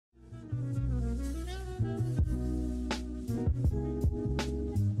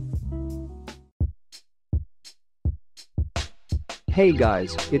Hey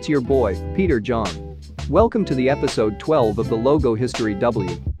guys, it's your boy, Peter John. Welcome to the episode 12 of the Logo History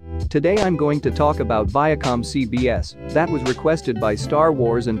W. Today I'm going to talk about ViacomCBS that was requested by Star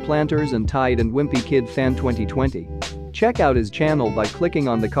Wars and Planters and Tide and Wimpy Kid Fan 2020. Check out his channel by clicking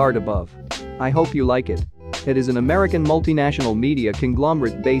on the card above. I hope you like it. It is an American multinational media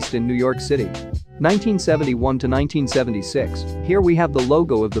conglomerate based in New York City. 1971 to 1976, here we have the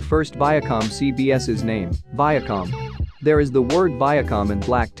logo of the first ViacomCBS's name, Viacom. There is the word Viacom in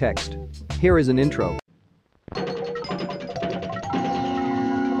black text. Here is an intro.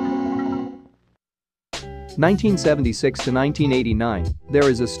 (1976 to 1989), there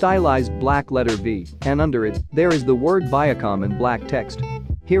is a stylized black letter V, and under it, there is the word Viacom in black text.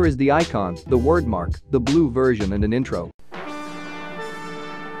 Here is the icon, the word mark, the blue version and an intro.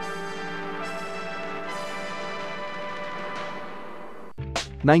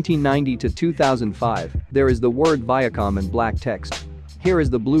 (1990 to 2005), there is the word Viacom in black text. Here is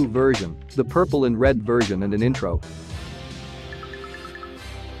the blue version, the purple and red version and an intro.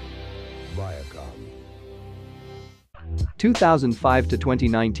 Viacom. 2005 to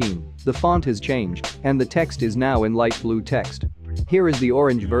 2019, the font has changed, and the text is now in light blue text. Here is the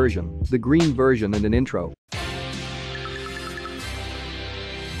orange version, the green version and an intro.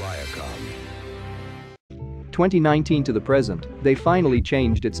 Viacom. 2019 to the present, they finally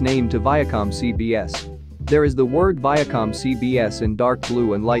changed its name to ViacomCBS. There is the word ViacomCBS in dark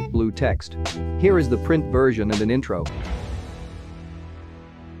blue and light blue text. Here is the print version and an intro.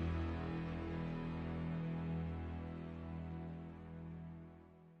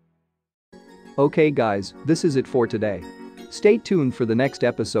 Okay guys, this is it for today. Stay tuned for the next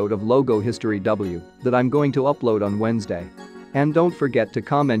episode of Logo History W that I'm going to upload on Wednesday. And don't forget to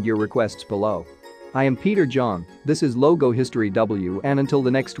comment your requests below. I am Peter John, this is Logo History W, and until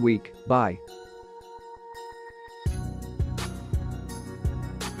the next week, bye.